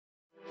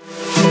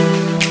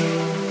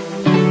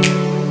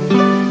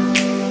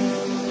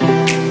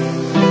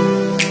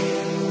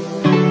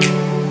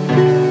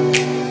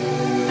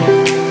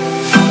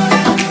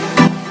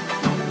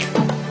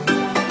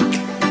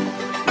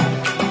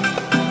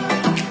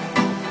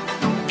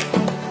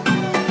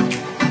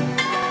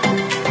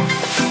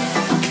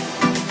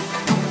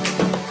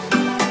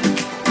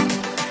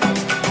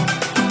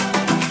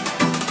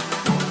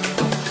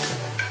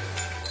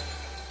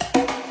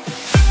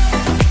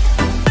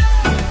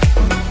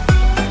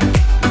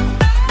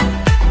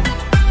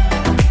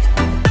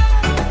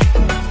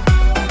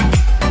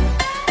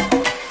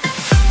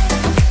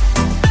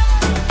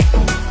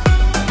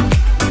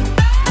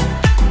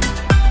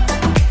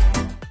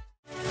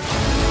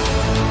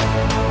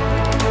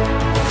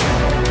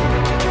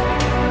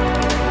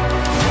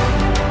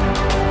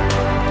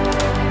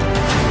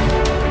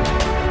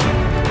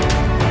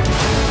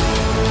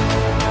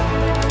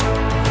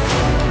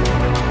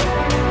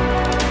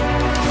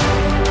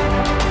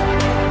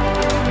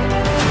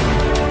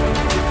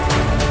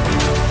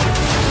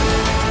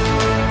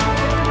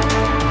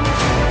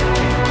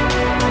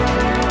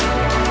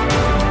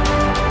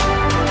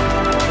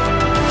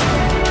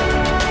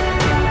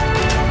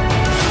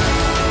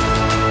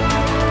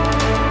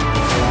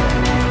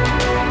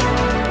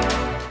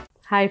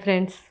Hi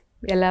friends,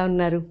 ఎలా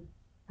ఉన్నారు?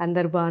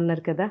 అందరు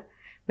బాగున్నారు కదా?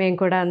 మేము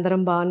కూడా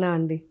అందరం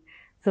బాగున్నామండి.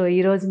 సో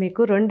ఈరోజు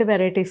మీకు రెండు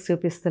వెరైటీస్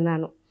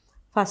చూపిస్తున్నాను.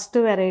 First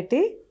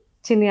variety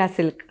Chiniya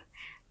silk,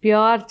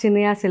 pure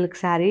Chiniya silk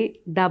sari.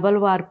 Double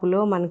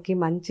వార్పులో మనకి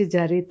మంచి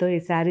జరీతో ఈ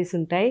శారీస్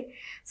ఉంటాయి.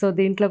 సో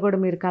దీంట్లో కూడా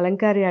మీరు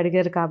కలంకారీ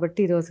అడిగారు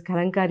కాబట్టి ఈరోజు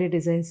కలంకారీ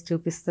డిజైన్స్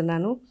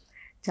చూపిస్తున్నాను.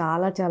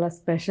 చాలా చాలా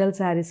స్పెషల్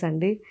శారీస్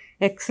అండి,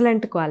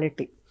 ఎక్సలెంట్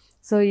క్వాలిటీ.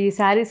 సో ఈ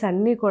శారీస్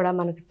అన్నీ కూడా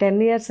మనకి 10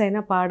 years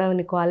అయినా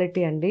పాడవని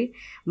క్వాలిటీ అండి.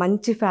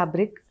 మంచి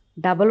ఫ్యాబ్రిక్,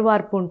 డబుల్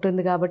వార్పు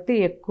ఉంటుంది కాబట్టి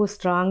ఎక్కువ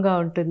స్ట్రాంగ్గా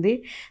ఉంటుంది.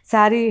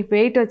 శారీ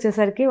వెయిట్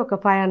వచ్చేసరికి ఒక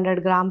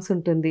 500 grams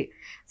ఉంటుంది.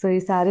 సో ఈ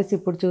శారీస్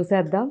ఇప్పుడు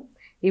చూసేద్దాం.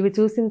 ఇవి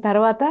చూసిన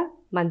తర్వాత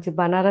మంచి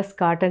బనారస్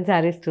కాటన్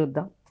శారీస్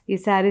చూద్దాం. ఈ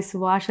శారీస్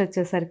వాష్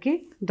వచ్చేసరికి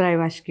డ్రై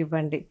వాష్కి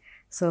ఇవ్వండి.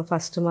 సో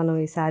ఫస్ట్ మనం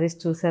ఈ శారీస్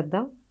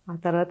చూసేద్దాం, ఆ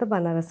తర్వాత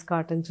బనారస్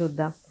కాటన్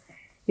చూద్దాం.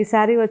 ఈ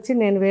శారీ వచ్చి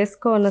నేను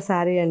వేసుకోన్న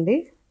శారీ అండి.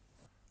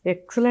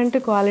 ఎక్సలెంట్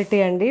క్వాలిటీ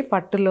అండి,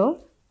 పట్టులో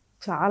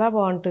చాలా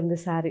బాగుంటుంది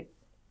శారీ.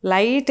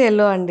 లైట్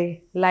ఎల్లో అండి,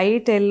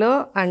 లైట్ ఎల్లో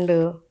అండ్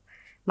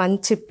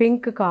మంచి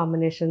పింక్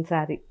కాంబినేషన్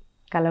శారీ.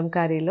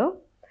 కలంకారీలో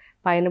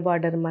పైన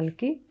బార్డర్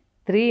మనకి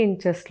 3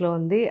 inchesలో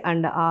ఉంది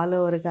అండ్ ఆల్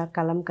ఓవర్గా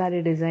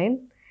కలంకారీ డిజైన్.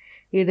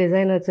 ఈ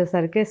డిజైన్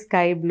వచ్చేసరికి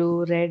స్కై బ్లూ,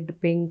 రెడ్,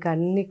 పింక్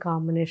అన్ని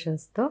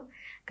కాంబినేషన్స్తో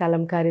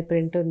కలంకారీ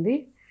ప్రింట్ ఉంది.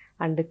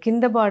 అండ్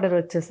కింద బార్డర్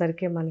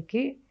వచ్చేసరికి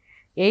మనకి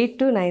 8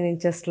 to 9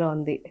 inchesలో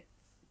ఉంది.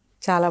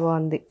 చాలా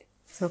బాగుంది.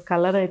 సో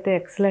కలర్ అయితే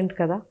ఎక్సలెంట్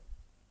కదా.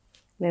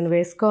 నేను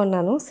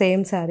వేసుకున్నాను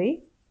సేమ్ శారీ.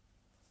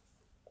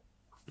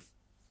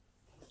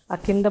 ఆ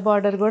కింద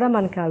బార్డర్ కూడా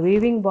మనకి ఆ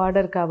వీవింగ్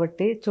బార్డర్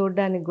కాబట్టి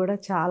చూడడానికి కూడా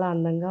చాలా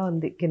అందంగా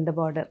ఉంది. కింద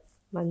బార్డర్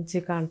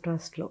మంచి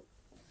కాంట్రాస్ట్లో.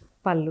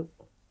 పళ్ళు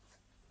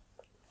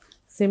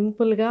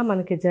సింపుల్గా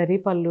మనకి జరీ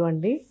పళ్ళు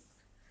అండి.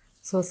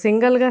 సో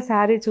సింగిల్గా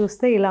శారీ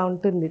చూస్తే ఇలా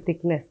ఉంటుంది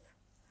థిక్నెస్.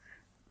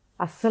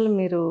 అస్సలు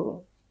మీరు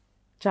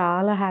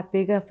చాలా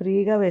హ్యాపీగా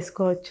ఫ్రీగా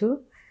వేసుకోవచ్చు.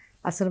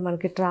 అసలు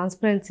మనకి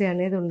ట్రాన్స్పరెన్సీ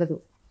అనేది ఉండదు.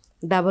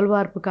 డబుల్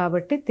వార్పు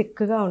కాబట్టి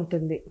థిక్గా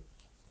ఉంటుంది.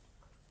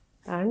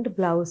 అండ్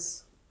బ్లౌజ్,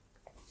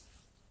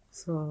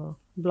 సో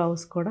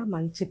బ్లౌజ్ కూడా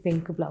మంచి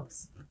పింక్ బ్లౌజ్,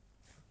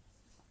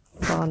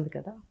 బాగుంది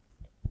కదా.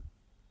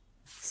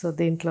 సో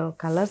దీంట్లో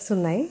కలర్స్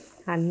ఉన్నాయి,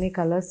 అన్ని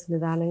కలర్స్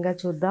నిదానంగా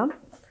చూద్దాం.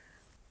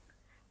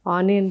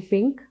 Onion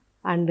pink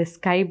and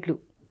sky blue.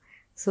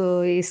 So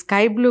ఈ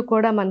స్కై బ్లూ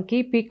కూడా మనకి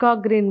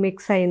పీకాక్ గ్రీన్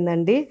మిక్స్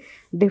అయిందండి.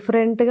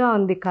 డిఫరెంట్గా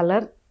ఉంది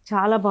కలర్,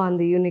 చాలా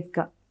బాగుంది,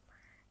 యూనిక్గా.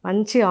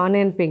 మంచి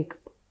ఆనియన్ పింక్,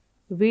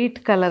 వీట్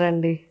కలర్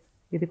అండి,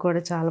 ఇది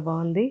కూడా చాలా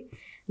బాగుంది.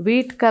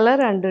 Wheat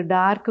colour and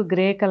dark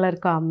grey colour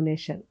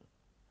combination.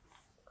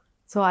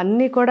 So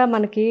అన్నీ కూడా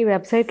మనకి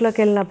వెబ్సైట్లోకి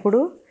వెళ్ళినప్పుడు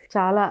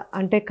చాలా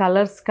అంటే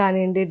కలర్స్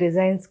కానివ్వండి,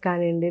 డిజైన్స్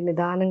కానివ్వండి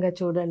నిదానంగా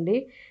చూడండి.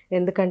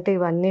 ఎందుకంటే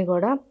ఇవన్నీ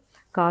కూడా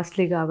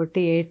కాస్ట్లీ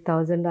కాబట్టి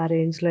 8,000 ఆ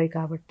రేంజ్లో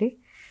కాబట్టి.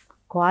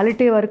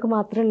 క్వాలిటీ వరకు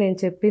మాత్రం నేను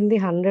చెప్పింది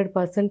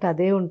 100%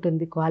 అదే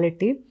ఉంటుంది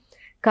క్వాలిటీ.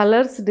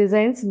 కలర్స్,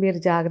 డిజైన్స్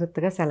మీరు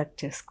జాగ్రత్తగా సెలెక్ట్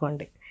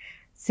చేసుకోండి.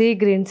 Sea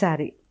green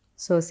sari.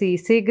 So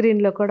see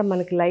గ్రీన్లో కూడా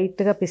మనకి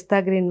లైట్గా పిస్తా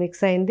గ్రీన్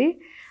మిక్స్ అయింది.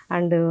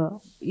 అండ్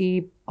ఈ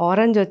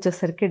ఆరెంజ్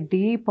వచ్చేసరికి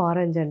డీప్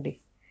ఆరెంజ్ అండి,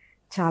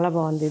 చాలా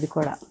బాగుంది ఇది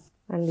కూడా.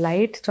 And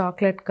light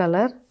chocolate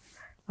colour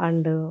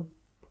and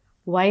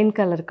wine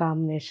colour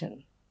combination,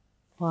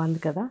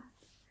 బాగుంది కదా.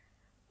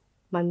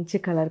 మంచి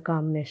కలర్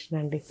కాంబినేషన్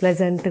అండి,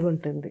 ప్లెజెంట్గా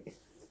ఉంటుంది.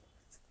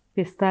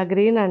 పిస్తా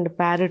గ్రీన్ అండ్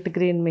ప్యారెట్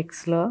గ్రీన్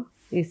మిక్స్లో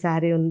ఈ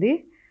శారీ ఉంది.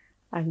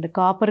 And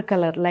copper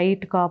colour,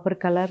 light copper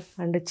colour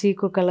and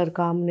చీకు కలర్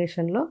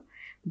కాంబినేషన్లో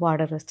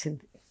బార్డర్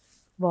వచ్చింది,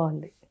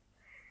 బాగుంది.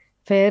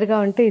 ఫేర్గా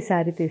ఉంటే ఈ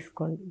శారీ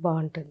తీసుకోండి,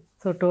 బాగుంటుంది.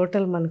 సో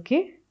టోటల్ మనకి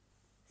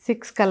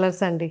 6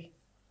 కలర్స్ అండి,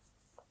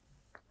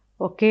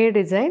 ఒకే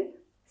డిజైన్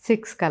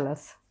 6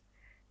 కలర్స్.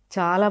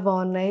 చాలా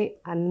బాగున్నాయి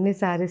అన్ని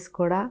శారీస్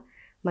కూడా.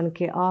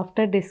 మనకి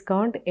ఆఫ్టర్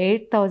డిస్కౌంట్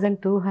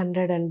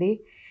 8,200 అండి.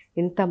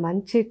 ఇంత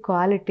మంచి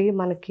క్వాలిటీ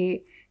మనకి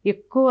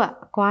ఎక్కువ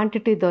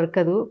క్వాంటిటీ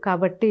దొరకదు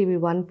కాబట్టి ఇవి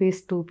 1 piece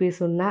 2 piece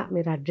ఉన్నా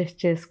మీరు అడ్జస్ట్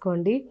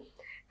చేసుకోండి.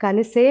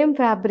 కానీ సేమ్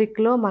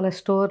ఫ్యాబ్రిక్లో మన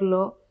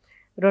స్టోర్లో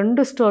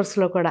 2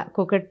 స్టోర్స్లో కూడా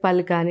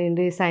కుకట్పల్లి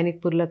కానివ్వండి,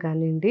 సైనిక్పూర్లో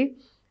కానివ్వండి,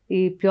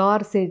 ఈ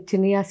pure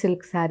Chiniya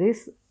silk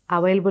saris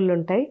available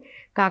ఉంటాయి.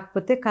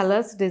 కాకపోతే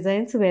కలర్స్,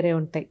 డిజైన్స్ వేరే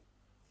ఉంటాయి.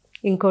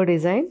 ఇంకో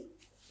డిజైన్,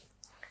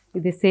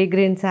 ఇది సీ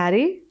గ్రీన్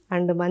శారీ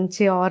అండ్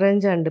మంచి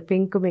ఆరెంజ్ అండ్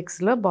పింక్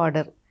మిక్స్లో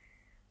బార్డర్,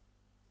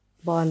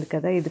 బాగుంది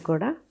కదా ఇది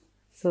కూడా.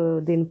 సో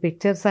దీని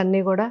పిక్చర్స్ అన్నీ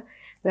కూడా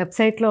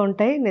వెబ్సైట్లో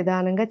ఉంటాయి,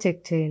 నిదానంగా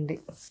చెక్ చేయండి.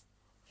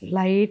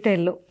 Light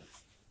yellow,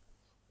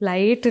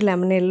 light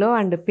lemon yellow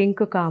and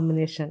pink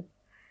combination,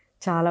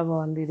 చాలా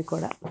బాగుంది ఇది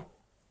కూడా.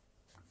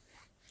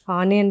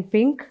 Onion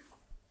pink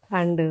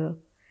and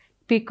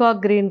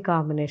peacock green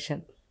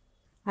combination,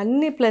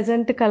 అన్నీ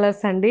ప్లెజెంట్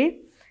కలర్స్ అండి.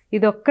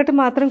 ఇది ఒక్కటి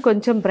మాత్రం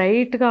కొంచెం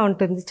బ్రైట్గా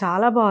ఉంటుంది,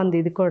 చాలా బాగుంది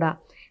ఇది కూడా,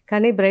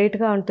 కానీ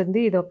బ్రైట్గా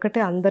ఉంటుంది. ఇది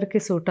ఒక్కటే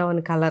అందరికీ సూట్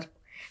అవ్వని కలర్.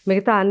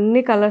 మిగతా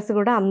అన్ని కలర్స్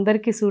కూడా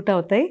అందరికీ సూట్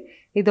అవుతాయి.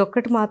 ఇది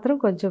ఒక్కటి మాత్రం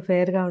కొంచెం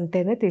ఫేర్గా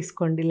ఉంటేనే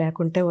తీసుకోండి,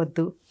 లేకుంటే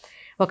వద్దు.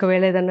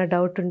 ఒకవేళ ఏదన్నా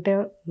డౌట్ ఉంటే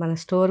మన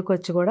స్టోర్కి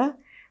వచ్చి కూడా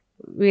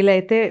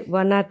వీలైతే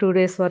 1 or 2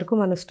 days వరకు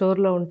మన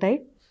స్టోర్లో ఉంటాయి.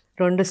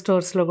 2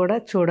 స్టోర్స్లో కూడా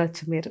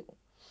చూడొచ్చు మీరు.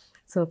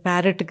 So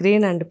parrot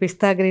green and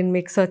pista green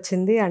mix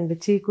వచ్చింది అండ్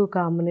చీకు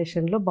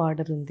కాంబినేషన్లో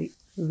బార్డర్ ఉంది.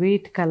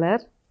 Wheat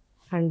colour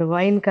and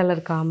wine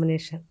colour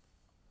combination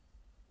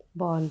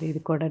బాగుంది,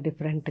 ఇది కూడా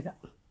డిఫరెంట్గా.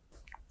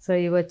 సో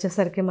ఇవి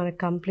వచ్చేసరికి మనకి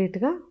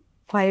కంప్లీట్గా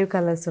 5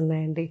 కలర్స్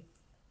ఉన్నాయండి.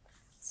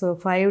 So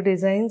 5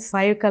 designs,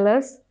 5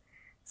 colours,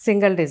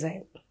 single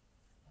design.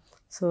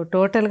 So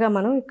టోటల్గా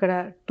మనం ఇక్కడ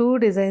 2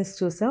 డిజైన్స్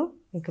చూసాం,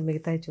 ఇంకా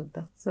మిగతాయి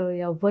చూద్దాం. సో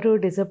ఎవ్వరూ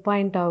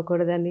డిసప్పాయింట్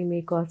అవ్వకూడదని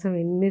మీకోసం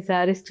ఎన్ని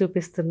శారీస్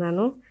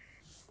చూపిస్తున్నాను.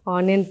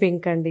 ఆనియన్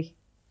పింక్ అండి,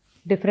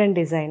 డిఫరెంట్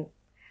డిజైన్.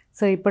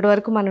 సో ఇప్పటి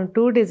వరకు మనం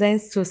 2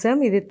 డిజైన్స్ చూసాం,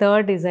 ఇది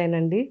 3rd డిజైన్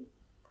అండి.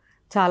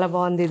 చాలా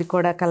బాగుంది, ఇది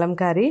కూడా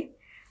కలంకారీ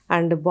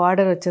అండ్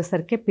బార్డర్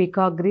వచ్చేసరికి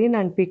peacock green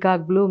and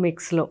peacock blue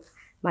మిక్స్లో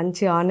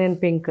మంచి onion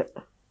pink,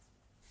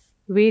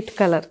 wheat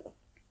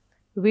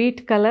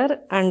colour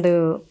and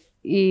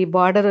ఈ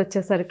బార్డర్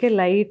వచ్చేసరికి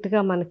లైట్గా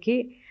మనకి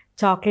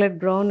chocolate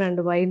brown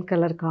and wine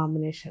colour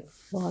combination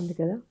బాగుంది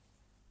కదా,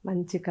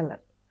 మంచి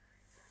కలర్.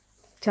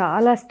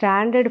 చాలా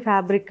స్టాండర్డ్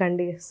ఫ్యాబ్రిక్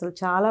అండి, అసలు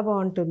చాలా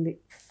బాగుంటుంది.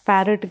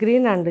 ప్యారెట్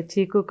గ్రీన్ అండ్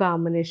చీకు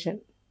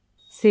combination,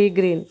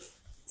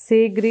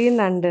 sea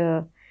green and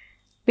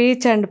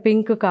peach and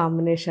pink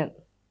combination.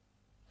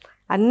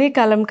 అన్నీ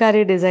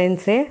కలంకారీ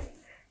డిజైన్సే.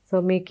 సో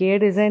మీకు ఏ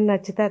డిజైన్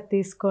నచ్చితే అది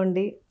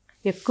తీసుకోండి.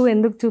 ఎక్కువ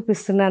ఎందుకు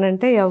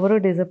చూపిస్తున్నానంటే ఎవరు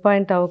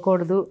డిసప్పాయింట్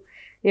అవ్వకూడదు,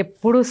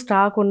 ఎప్పుడు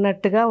స్టాక్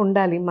ఉన్నట్టుగా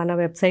ఉండాలి మన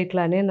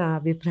వెబ్సైట్లో అనే నా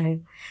అభిప్రాయం,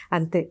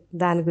 అంతే.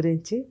 దాని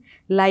గురించి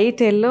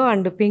light yellow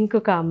and pink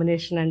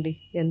combination అండి,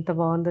 ఎంత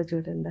బాగుందో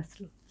చూడండి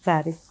అసలు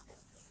sari.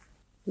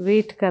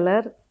 Wheat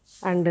colour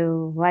and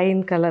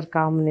wine colour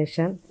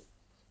combination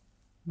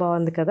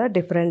బాగుంది కదా,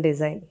 డిఫరెంట్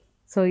డిజైన్.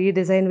 సో ఈ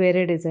డిజైన్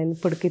వేరే డిజైన్,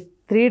 ఇప్పటికి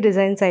 3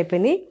 డిజైన్స్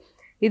అయిపోయినాయి,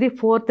 ఇది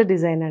 4th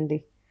డిజైన్ అండి.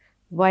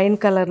 వైన్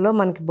కలర్లో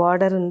మనకి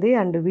బార్డర్ ఉంది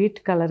అండ్ వీట్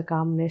కలర్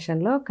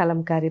కాంబినేషన్లో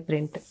Kalamkari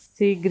print,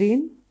 sea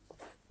green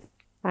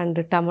and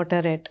tomato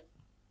red,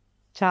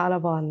 చాలా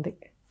బాగుంది.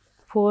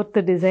 4th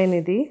డిజైన్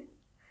ఇది,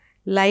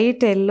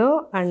 light yellow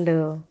and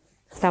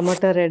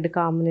tomato red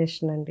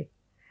combination అండి,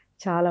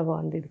 చాలా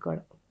బాగుంది. ఇది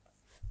కూడా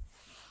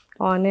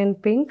onion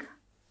pink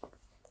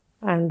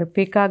and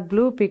peacock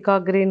blue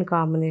peacock green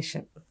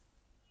combination,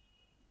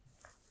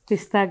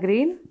 pista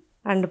green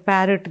and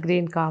parrot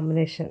green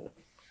combination,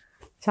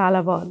 చాలా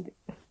బాగుంది.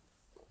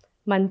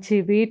 మంచి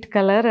వీట్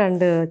కలర్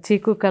అండ్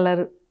చీకు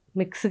కలర్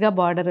మిక్స్గా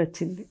బార్డర్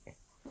వచ్చింది,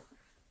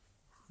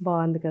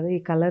 బాగుంది కదా, ఈ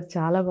కలర్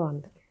చాలా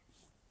బాగుంది.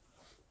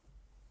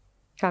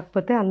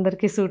 కాకపోతే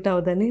అందరికీ సూట్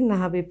అవ్వదని నా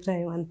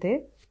అభిప్రాయం, అంతే.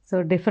 సో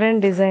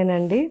డిఫరెంట్ డిజైన్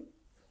అండి,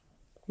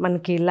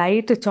 మనకి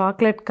లైట్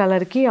చాక్లెట్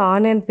కలర్కి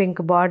ఆనియన్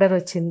పింక్ బార్డర్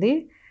వచ్చింది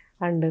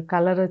అండ్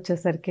కలర్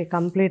వచ్చేసరికి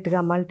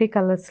కంప్లీట్గా మల్టీ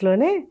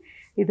కలర్స్లోనే,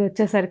 ఇది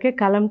వచ్చేసరికి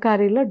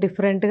కలంకారీలో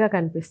డిఫరెంట్గా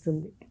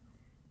కనిపిస్తుంది,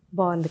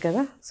 బాగుంది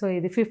కదా. సో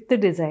ఇది 5th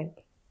design,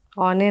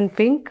 onion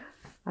pink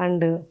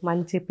and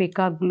మంచి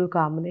పీకాక్ బ్లూ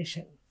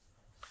కాంబినేషన్,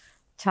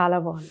 చాలా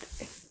బాగుంది.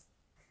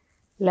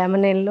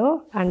 Lemon yellow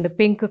and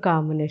pink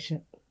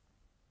combination,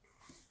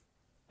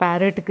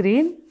 parrot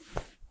green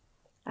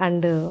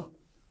and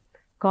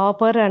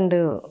copper and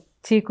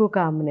చీకు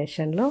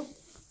కాంబినేషన్లో.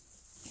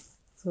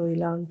 సో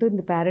ఇలా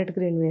ఉంటుంది ప్యారెట్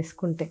గ్రీన్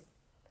వేసుకుంటే,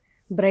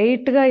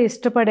 బ్రైట్గా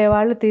ఇష్టపడే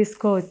వాళ్ళు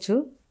తీసుకోవచ్చు,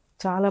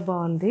 చాలా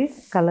బాగుంది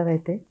కలర్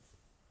అయితే.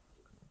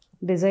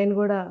 డిజైన్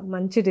కూడా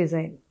మంచి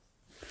design.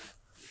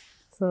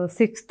 So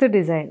 6th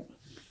design,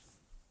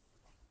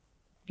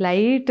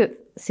 light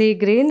sea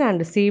green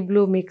and sea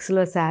blue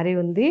మిక్స్లో sari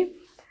ఉంది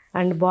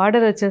అండ్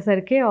బార్డర్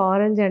వచ్చేసరికి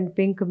ఆరెంజ్ అండ్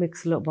పింక్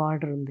మిక్స్లో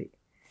బార్డర్ ఉంది,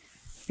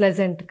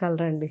 ప్లెజెంట్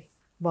కలర్ అండి,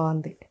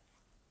 బాగుంది.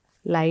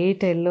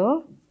 Light yellow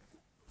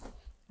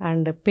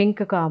and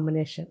pink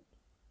combination.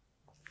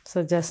 So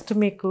just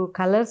మీకు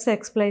కలర్స్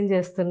ఎక్స్ప్లెయిన్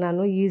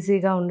చేస్తున్నాను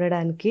ఈజీగా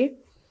ఉండడానికి.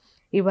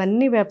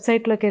 ఇవన్నీ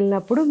వెబ్సైట్లోకి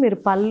వెళ్ళినప్పుడు మీరు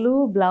పళ్ళు,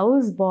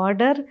 blouse,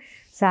 border,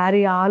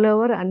 sari all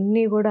over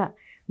అన్నీ కూడా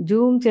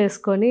జూమ్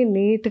చేసుకొని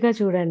నీట్గా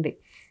చూడండి,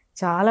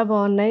 చాలా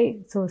బాగున్నాయి.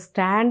 సో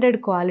స్టాండర్డ్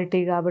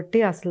క్వాలిటీ కాబట్టి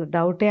అసలు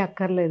డౌటే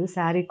అక్కర్లేదు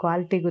శారీ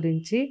క్వాలిటీ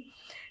గురించి.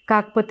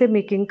 కాకపోతే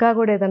మీకు ఇంకా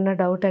కూడా ఏదన్నా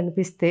డౌట్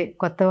అనిపిస్తే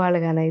కొత్త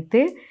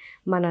వాళ్ళగానైతే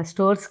మన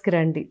స్టోర్స్కి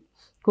రండి,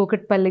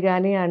 కూకట్పల్లి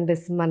కానీ అండ్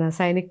మన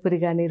సైనిక్పురి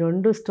కానీ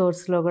 2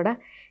 స్టోర్స్లో కూడా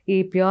ఈ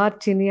pure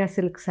Chiniya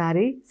silk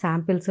sari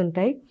samples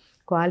ఉంటాయి,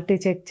 క్వాలిటీ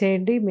చెక్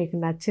చేయండి, మీకు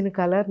నచ్చిన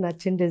కలర్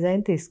నచ్చిన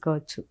డిజైన్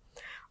తీసుకోవచ్చు.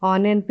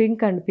 Onion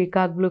pink and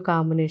peacock blue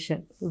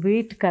combination,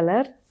 wheat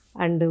colour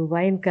and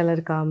wine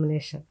colour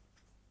combination,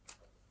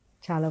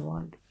 చాలా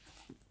బాగుంది.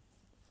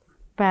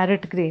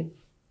 Parrot green,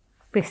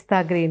 pista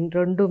green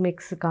 2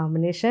 mix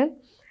combination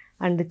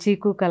and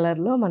చీకు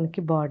కలర్లో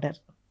మనకి బార్డర్.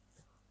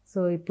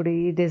 సో ఇప్పుడు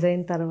ఈ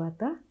డిజైన్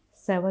తర్వాత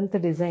 7th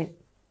డిజైన్,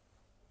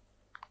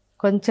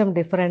 కొంచెం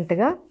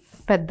డిఫరెంట్గా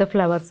పెద్ద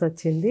ఫ్లవర్స్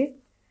వచ్చింది,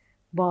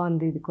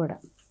 బాగుంది. ఇది కూడా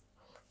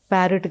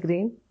ప్యారెట్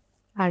గ్రీన్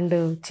అండ్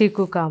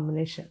చీకు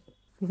combination,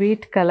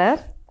 wheat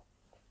colour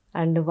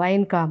and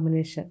wine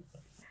combination,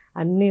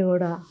 అన్నీ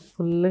కూడా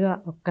ఫుల్గా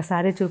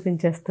ఒక్కసారి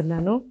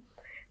చూపించేస్తున్నాను.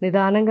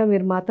 నిదానంగా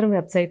మీరు మాత్రం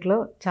వెబ్సైట్లో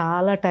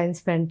చాలా టైం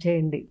స్పెండ్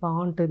చేయండి,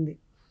 బాగుంటుంది.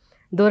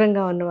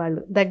 దూరంగా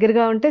ఉన్నవాళ్ళు,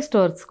 దగ్గరగా ఉంటే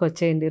స్టోర్స్కి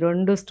వచ్చేయండి,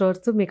 2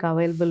 స్టోర్స్ మీకు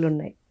అవైలబుల్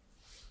ఉన్నాయి.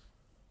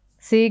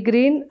 సీ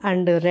గ్రీన్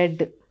అండ్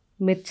రెడ్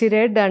మిర్చి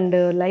రెడ్ అండ్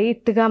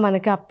లైట్గా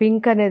మనకి ఆ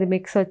పింక్ అనేది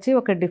మిక్స్ వచ్చి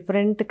ఒక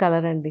డిఫరెంట్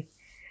కలర్ అండి.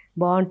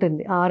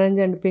 బాగుంటుంది. ఆరెంజ్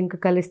అండ్ పింక్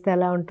కలిస్తే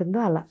ఎలా ఉంటుందో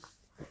అలా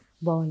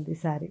బాగుంది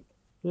sari.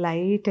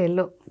 Light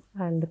yellow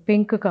and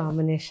pink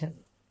combination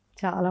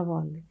చాలా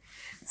బాగుంది.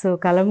 సో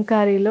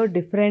కలంకారీలో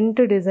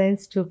డిఫరెంట్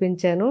డిజైన్స్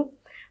చూపించాను.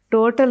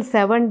 టోటల్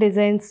 7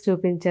 డిజైన్స్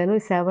చూపించాను.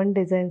 ఈ 7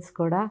 డిజైన్స్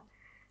కూడా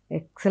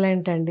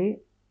ఎక్సలెంట్ అండి.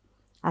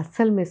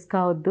 అస్సలు మిస్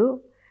కావద్దు.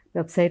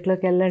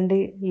 వెబ్సైట్లోకి వెళ్ళండి,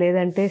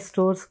 లేదంటే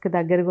స్టోర్స్కి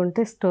దగ్గరగా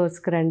ఉంటే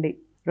స్టోర్స్కి రండి.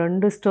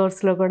 2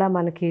 స్టోర్స్లో కూడా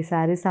మనకి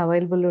శారీస్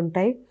అవైలబుల్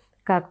ఉంటాయి.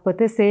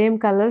 కాకపోతే సేమ్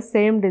కలర్స్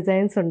సేమ్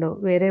డిజైన్స్ ఉండవు,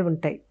 వేరే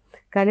ఉంటాయి,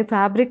 కానీ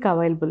ఫ్యాబ్రిక్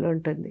అవైలబుల్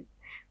ఉంటుంది.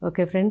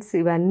 ఓకే ఫ్రెండ్స్,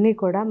 ఇవన్నీ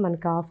కూడా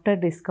మనకి ఆఫ్టర్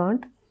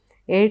డిస్కౌంట్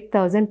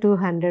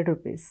 8,200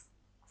 రూపీస్.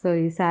 సో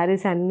ఈ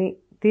శారీస్ అన్నీ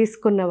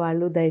తీసుకున్న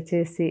వాళ్ళు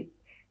దయచేసి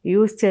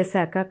యూజ్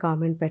చేశాక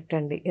కామెంట్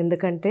పెట్టండి,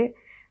 ఎందుకంటే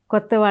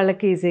కొత్త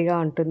వాళ్ళకి ఈజీగా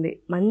ఉంటుంది.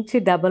 మంచి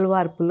డబల్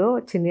వార్పులో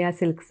చినియా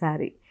సిల్క్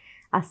శారీ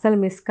అస్సలు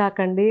మిస్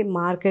కాకండి.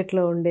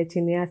 మార్కెట్లో ఉండే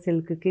చినియా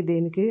సిల్క్కి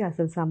దీనికి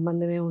అసలు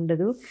సంబంధమే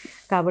ఉండదు.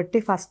 కాబట్టి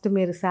ఫస్ట్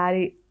మీరు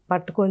శారీ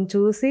పట్టుకొని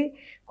చూసి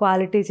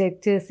క్వాలిటీ చెక్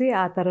చేసి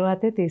ఆ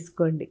తర్వాతే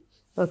తీసుకోండి.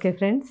 ఓకే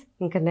ఫ్రెండ్స్,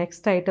 ఇంకా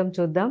నెక్స్ట్ ఐటెం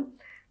చూద్దాం.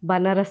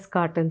 బనారస్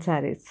కాటన్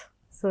శారీస్.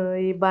 సో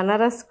ఈ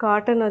బనారస్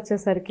కాటన్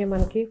వచ్చేసరికి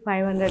మనకి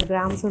 500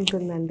 గ్రామ్స్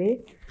ఉంటుందండి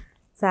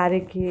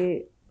శారీకి.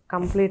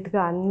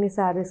 కంప్లీట్గా అన్ని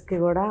శారీస్కి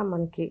కూడా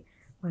మనకి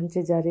మంచి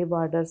జరీ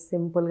బార్డర్స్,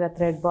 సింపుల్గా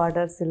థ్రెడ్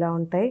బార్డర్స్ ఇలా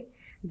ఉంటాయి,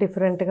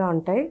 డిఫరెంట్గా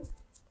ఉంటాయి.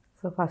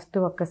 సో ఫస్ట్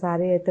ఒక్క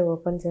శారీ అయితే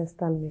ఓపెన్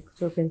చేస్తాను మీకు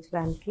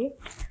చూపించడానికి.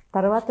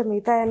 తర్వాత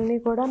మిగతా అన్నీ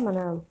కూడా మన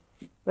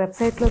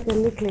వెబ్సైట్లోకి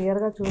వెళ్ళి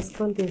క్లియర్గా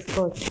చూసుకొని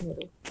తీసుకోవచ్చు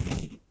మీరు.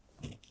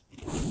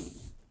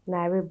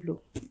 Navy blue.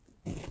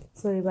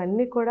 సో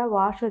ఇవన్నీ కూడా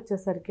వాష్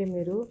వచ్చేసరికి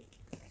మీరు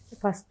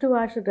ఫస్ట్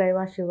వాష్ డ్రై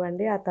వాష్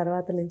ఇవ్వండి, ఆ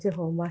తర్వాత నుంచి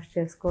హోమ్ వాష్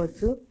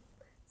చేసుకోవచ్చు.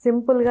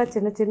 సింపుల్గా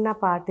చిన్న చిన్న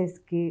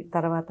పార్టీస్కి,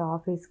 తర్వాత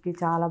ఆఫీస్కి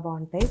చాలా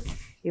బాగుంటాయి.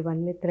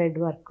 ఇవన్నీ థ్రెడ్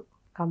వర్క్,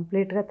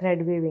 కంప్లీట్గా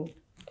థ్రెడ్ వీవింగ్.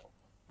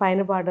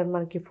 పైన బార్డర్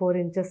మనకి 4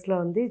 ఇంచెస్లో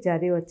ఉంది,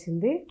 జరీ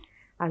వచ్చింది.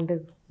 అండ్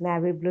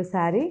నేవీ బ్లూ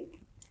శారీ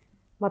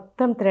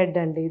మొత్తం థ్రెడ్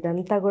అండి.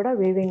 ఇదంతా కూడా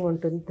వీవింగ్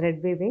ఉంటుంది,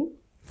 థ్రెడ్ వీవింగ్.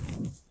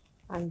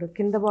 అండ్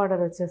కింద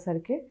బార్డర్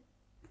వచ్చేసరికి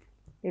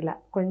ఇలా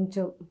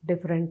కొంచెం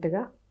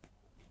డిఫరెంట్గా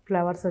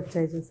ఫ్లవర్స్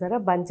వచ్చాయి, చూసారా,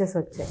 బంచెస్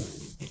వచ్చాయి.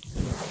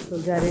 సో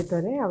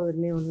జరీతోనే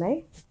అవన్నీ ఉన్నాయి,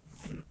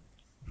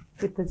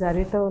 విత్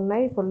జరీతో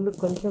ఉన్నాయి.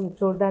 కొంచెం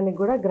చూడడానికి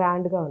కూడా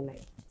గ్రాండ్గా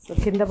ఉన్నాయి. సో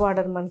కింద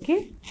బార్డర్ మనకి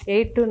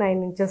 8 to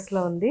 9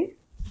 ఇంచెస్లో ఉంది.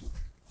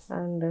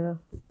 అండ్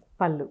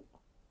పళ్ళు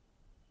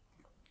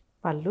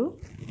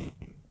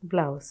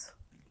బ్లౌజ్.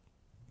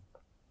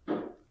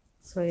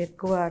 సో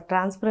ఎక్కువ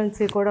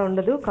ట్రాన్స్పరెన్సీ కూడా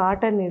ఉండదు.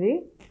 కాటన్ ఇది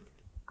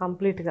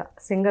కంప్లీట్గా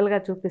సింగిల్గా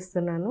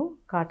చూపిస్తున్నాను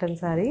కాటన్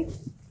శారీ.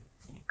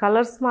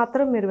 కలర్స్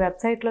మాత్రం మీరు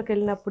వెబ్సైట్లోకి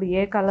వెళ్ళినప్పుడు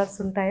ఏ కలర్స్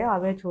ఉంటాయో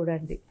అవే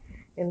చూడండి,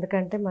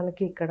 ఎందుకంటే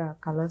మనకి ఇక్కడ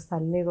కలర్స్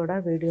అన్నీ కూడా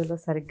వీడియోలో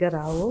సరిగ్గా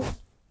రావు.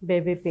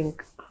 బేబీ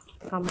పింక్,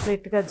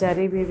 కంప్లీట్గా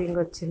జరీ వీవింగ్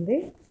వచ్చింది.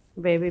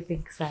 Baby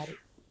pink sari,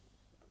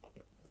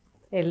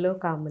 yellow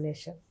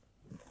combination.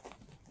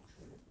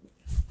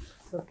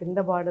 So కింద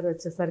బార్డర్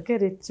వచ్చేసరికి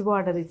రిచ్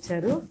బార్డర్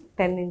ఇచ్చారు,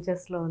 10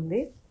 ఇంచెస్లో ఉంది.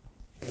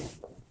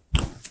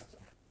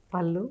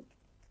 పళ్ళు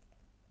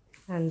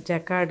and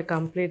jacquard,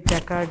 complete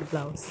jacquard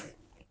blouse.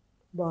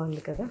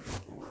 బాగుంది కదా,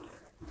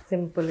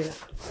 సింపుల్గా.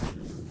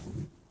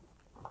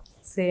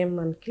 సేమ్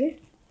మనకి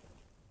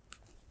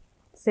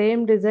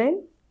same design,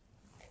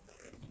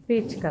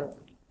 peach colour.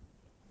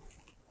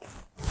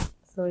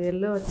 So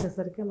yellow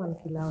వచ్చేసరికి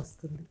మనకి ఇలా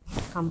వస్తుంది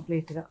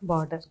కంప్లీట్గా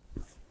border.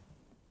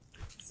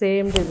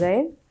 Same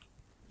design,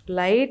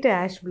 light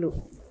ash blue,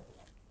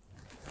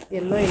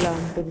 yellow ఇలా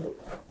ఉంటుంది.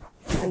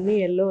 అన్నీ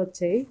ఎల్లో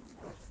వచ్చాయి.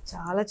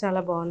 చాలా చాలా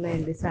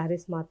బాగున్నాయండి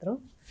శారీస్ మాత్రం.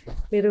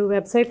 మీరు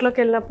వెబ్సైట్లోకి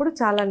వెళ్ళినప్పుడు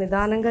చాలా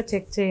నిదానంగా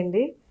చెక్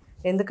చేయండి,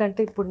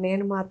 ఎందుకంటే ఇప్పుడు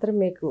నేను మాత్రం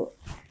మీకు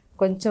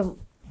కొంచెం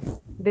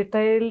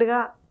డీటెయిల్డ్గా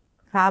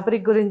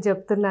ఫ్యాబ్రిక్ గురించి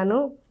చెప్తున్నాను.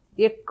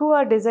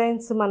 ఎక్కువ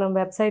డిజైన్స్ మనం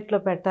వెబ్సైట్లో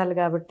పెట్టాలి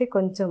కాబట్టి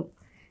కొంచెం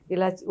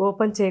ఇలా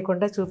ఓపెన్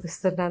చేయకుండా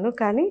చూపిస్తున్నాను.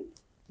 కానీ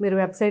మీరు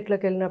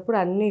వెబ్సైట్లోకి వెళ్ళినప్పుడు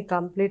అన్నీ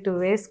కంప్లీట్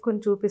వేసుకుని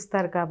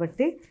చూపిస్తారు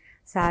కాబట్టి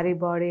శారీ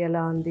బాడీ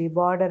ఎలా ఉంది,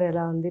 బార్డర్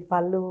ఎలా ఉంది,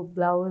 పళ్ళు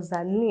బ్లౌజ్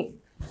అన్నీ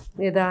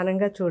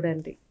నిదానంగా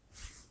చూడండి.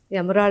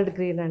 ఎమరాల్డ్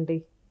గ్రీన్ అండి.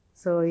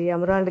 సో ఈ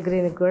ఎమరాల్డ్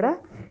గ్రీన్కి కూడా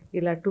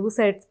ఇలా 2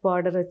 sides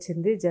బార్డర్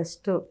వచ్చింది.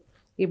 జస్ట్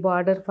ఈ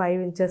బార్డర్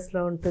 5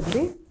 ఇంచెస్లో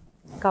ఉంటుంది.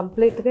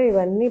 కంప్లీట్గా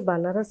ఇవన్నీ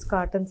బనారస్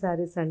కాటన్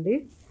శారీస్ అండి.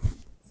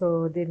 సో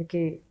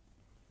దీనికి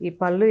ఈ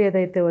పళ్ళు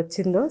ఏదైతే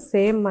వచ్చిందో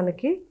సేమ్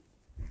మనకి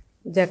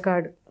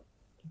జకార్డ్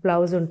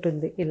బ్లౌజ్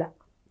ఉంటుంది. ఇలా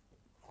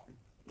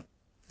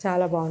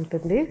చాలా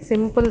బాగుంటుంది.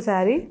 Simple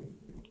sari,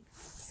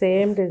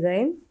 same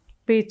design,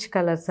 peach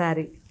colour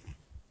sari.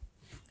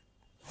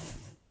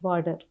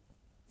 Border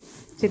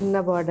చిన్న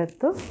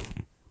బార్డర్తో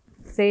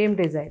సేమ్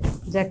డిజైన్,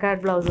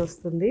 జకార్డ్ బ్లౌజ్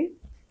వస్తుంది.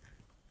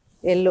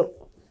 Yellow,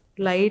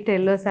 light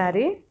yellow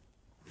sari.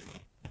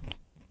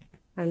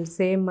 And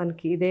same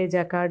మనకి ఇదే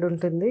జకార్డ్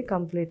ఉంటుంది,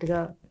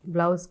 కంప్లీట్గా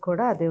బ్లౌజ్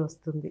కూడా అదే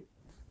వస్తుంది.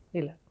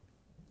 ఇలా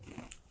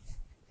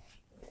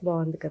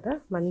బాగుంది కదా,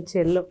 మంచి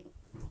ఎల్లో.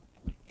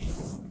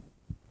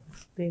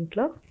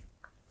 దీంట్లో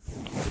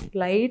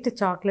light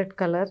chocolate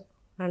colour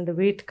and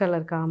wheat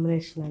colour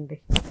combination అండి.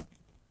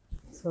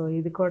 సో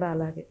ఇది కూడా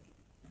అలాగే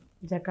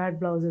జకార్డ్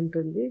బ్లౌజ్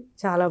ఉంటుంది,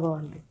 చాలా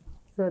బాగుంది.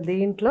 సో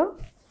దీంట్లో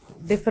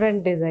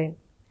డిఫరెంట్ డిజైన్.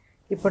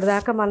 ఇప్పుడు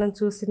దాకా మనం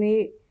చూసిన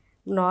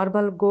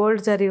నార్మల్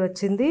గోల్డ్ జరీ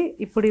వచ్చింది,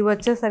 ఇప్పుడు ఇవి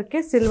వచ్చేసరికి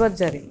సిల్వర్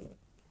జరీ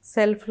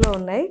సెల్ఫ్లో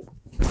ఉన్నాయి.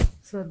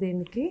 సో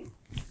దీనికి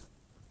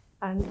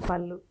అండ్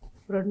పళ్ళు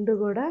రెండు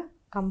కూడా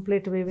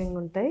కంప్లీట్ వీవింగ్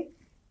ఉంటాయి.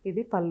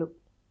 ఇది పళ్ళు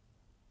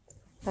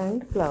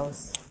and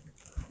blouse.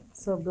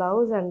 So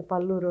blouse and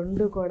పళ్ళు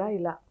రెండు కూడా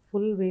ఇలా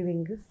ఫుల్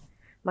వీవింగ్,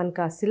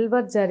 మనకు ఆ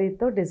సిల్వర్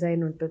జరీతో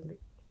డిజైన్ ఉంటుంది.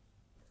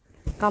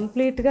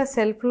 కంప్లీట్గా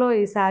సెల్ఫ్లో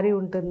ఈ శారీ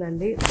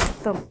ఉంటుందండి.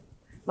 మొత్తం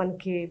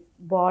మనకి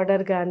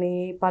బార్డర్ కానీ,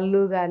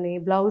 పళ్ళు కానీ,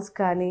 బ్లౌజ్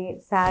కానీ,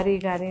 శారీ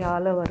కానీ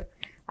ఆల్ ఓవర్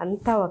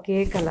అంతా ఒకే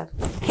కలర్.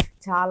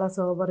 చాలా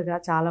సోబర్గా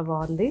చాలా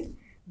బాగుంది.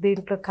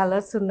 దీంట్లో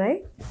కలర్స్ ఉన్నాయి.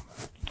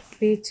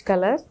 పీచ్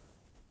కలర్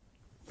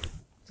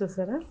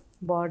చూసారా,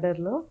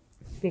 బార్డర్లో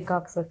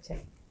పీకాక్స్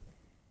వచ్చాయి.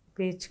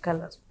 పీచ్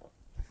కలర్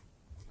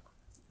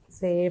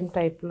సేమ్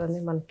టైప్లోనే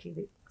మనకి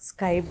ఇది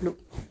sky blue,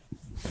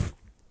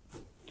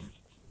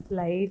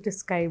 light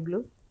sky blue,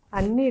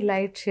 అన్నీ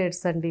లైట్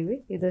షేడ్స్ అండి ఇవి.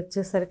 ఇది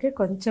వచ్చేసరికి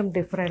కొంచెం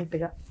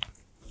డిఫరెంట్గా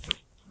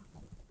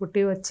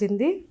పుట్టి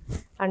వచ్చింది.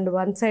 అండ్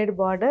వన్ సైడ్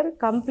బార్డర్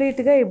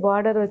కంప్లీట్గా ఈ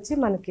బార్డర్ వచ్చి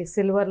మనకి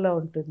సిల్వర్లో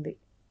ఉంటుంది.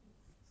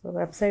 సో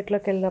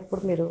వెబ్సైట్లోకి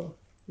వెళ్ళినప్పుడు మీరు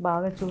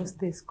బాగా చూసి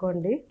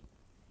తీసుకోండి,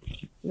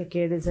 మీకు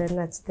ఏ డిజైన్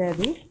నచ్చితే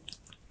అది.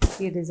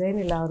 ఈ డిజైన్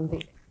ఇలా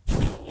ఉంది.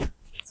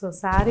 సో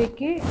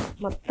శారీకి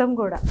మొత్తం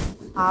కూడా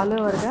ఆల్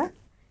ఓవర్గా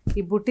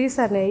ఈ బుటీస్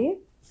అనేవి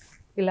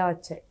ఇలా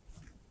వచ్చాయి.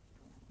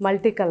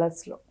 మల్టీ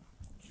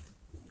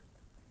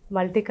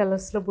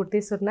కలర్స్లో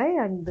బుటీస్ ఉన్నాయి.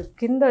 అండ్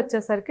కింద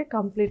వచ్చేసరికి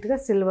కంప్లీట్గా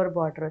సిల్వర్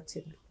బార్డర్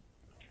వచ్చింది.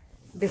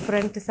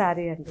 డిఫరెంట్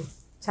శారీ అండి,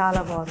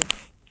 చాలా బాగుంది.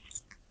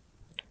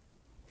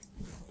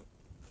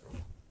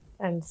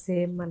 అండ్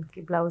సేమ్ మనకి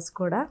బ్లౌజ్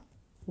కూడా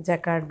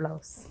జకార్డ్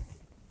బ్లౌజ్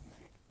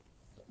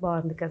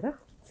బాగుంది కదా.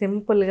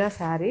 సింపుల్గా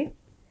శారీ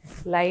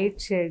లైట్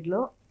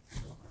షేడ్లో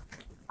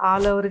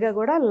ఆల్ ఓవర్గా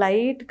కూడా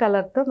లైట్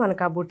కలర్తో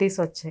మనకు ఆ బుటీస్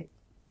వచ్చాయి.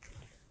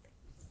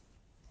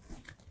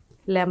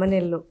 Lemon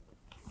yellow,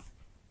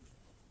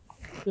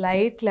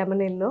 light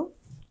lemon yellow.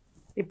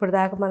 ఇప్పుడు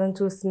దాకా మనం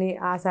చూసిన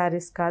ఆ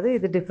శారీస్ కాదు,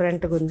 ఇది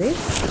డిఫరెంట్గా ఉంది.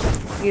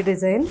 ఈ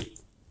డిజైన్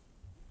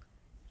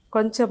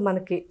కొంచెం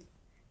మనకి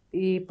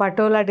ఈ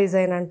పటోలా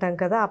డిజైన్ అంటాం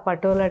కదా, ఆ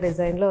పటోలా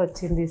డిజైన్లో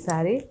వచ్చింది ఈ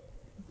శారీ.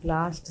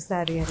 లాస్ట్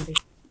శారీ అండి,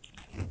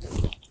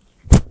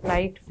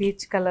 light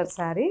peach colour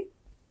sari.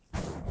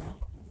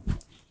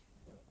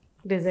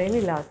 Design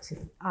ఇలా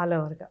వచ్చింది ఆల్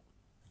ఓవర్గా,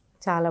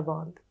 చాలా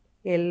బాగుంది.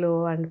 ఎల్లో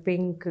అండ్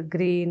పింక్,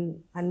 గ్రీన్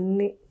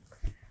అన్నీ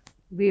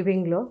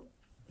వీవింగ్లో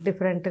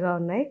డిఫరెంట్గా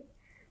ఉన్నాయి.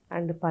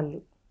 అండ్ పళ్ళు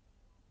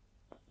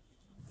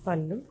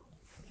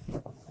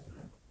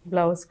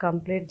blouse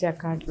complete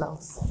jacquard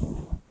blouse,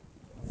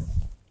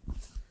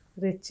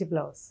 rich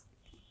blouse.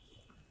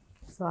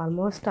 So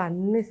almost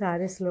అన్ని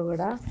శారీస్లో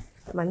కూడా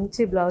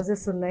మంచి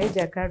బ్లౌజెస్ ఉన్నాయి,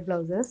 జకార్డ్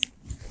బ్లౌజెస్.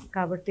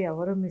 కాబట్టి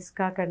ఎవరు మిస్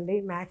కాకండి.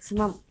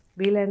 మ్యాక్సిమం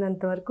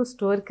వీలైనంత వరకు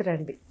స్టోర్కి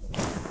రండి.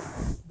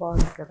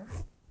 బాగుంది కదా.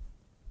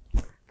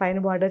 పైన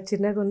బార్డర్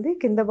చిన్నగా ఉంది,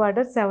 కింద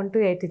బార్డర్ 7 to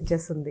 8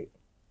 inches ఉంది.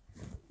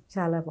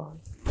 చాలా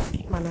బాగుంది.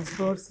 మన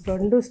స్టోర్స్,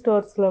 2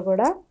 స్టోర్స్లో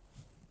కూడా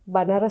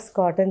బనారస్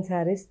కాటన్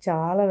శారీస్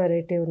చాలా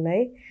వెరైటీ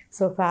ఉన్నాయి.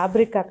 సో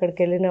ఫ్యాబ్రిక్ అక్కడికి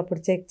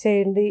వెళ్ళినప్పుడు చెక్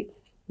చేయండి,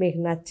 మీకు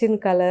నచ్చిన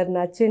కలర్,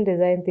 నచ్చిన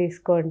డిజైన్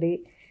తీసుకోండి.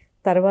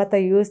 తర్వాత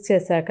యూజ్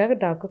చేశాక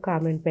నాకు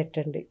కామెంట్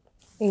పెట్టండి.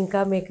 ఇంకా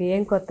మీకు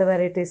ఏం కొత్త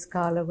వెరైటీస్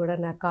కావాలో కూడా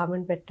నాకు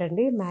కామెంట్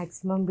పెట్టండి.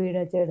 మ్యాక్సిమం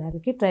వీడియో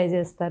చేయడానికి ట్రై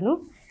చేస్తాను.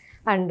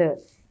 అండ్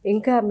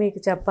ఇంకా మీకు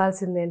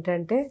చెప్పాల్సింది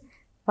ఏంటంటే,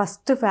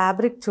 ఫస్ట్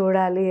ఫ్యాబ్రిక్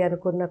చూడాలి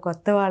అనుకున్న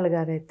కొత్త వాళ్ళు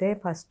గారైతే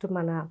ఫస్ట్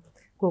మన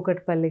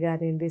కూకట్పల్లి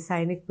కానివ్వండి,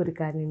 సైనిక్పురి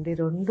కానివ్వండి,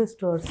 2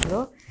 స్టోర్స్లో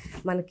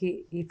మనకి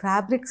ఈ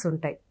ఫ్యాబ్రిక్స్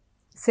ఉంటాయి,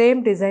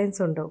 సేమ్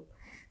డిజైన్స్ ఉండవు.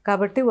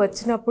 కాబట్టి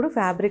వచ్చినప్పుడు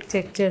ఫ్యాబ్రిక్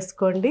చెక్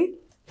చేసుకోండి.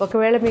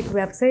 ఒకవేళ మీకు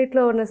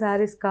వెబ్సైట్లో ఉన్న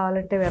శారీస్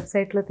కావాలంటే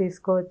వెబ్సైట్లో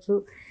తీసుకోవచ్చు,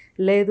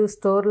 లేదు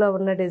స్టోర్లో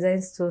ఉన్న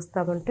డిజైన్స్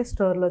చూస్తామంటే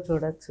స్టోర్లో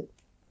చూడొచ్చు.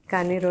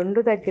 కానీ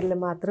 2 దగ్గరలో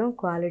మాత్రం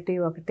క్వాలిటీ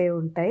ఒకటే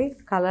ఉంటాయి,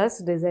 కలర్స్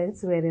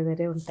డిజైన్స్ వేరే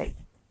వేరే ఉంటాయి.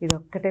 ఇది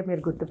ఒక్కటే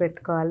మీరు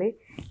గుర్తుపెట్టుకోవాలి.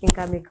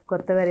 ఇంకా మీకు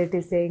కొత్త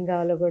వెరైటీస్ ఏం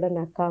కావాలో కూడా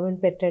నాకు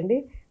కామెంట్ పెట్టండి.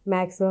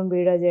 మ్యాక్సిమం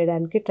వీడియో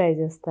చేయడానికి ట్రై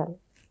చేస్తాను.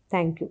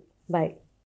 Thank you. బాయ్.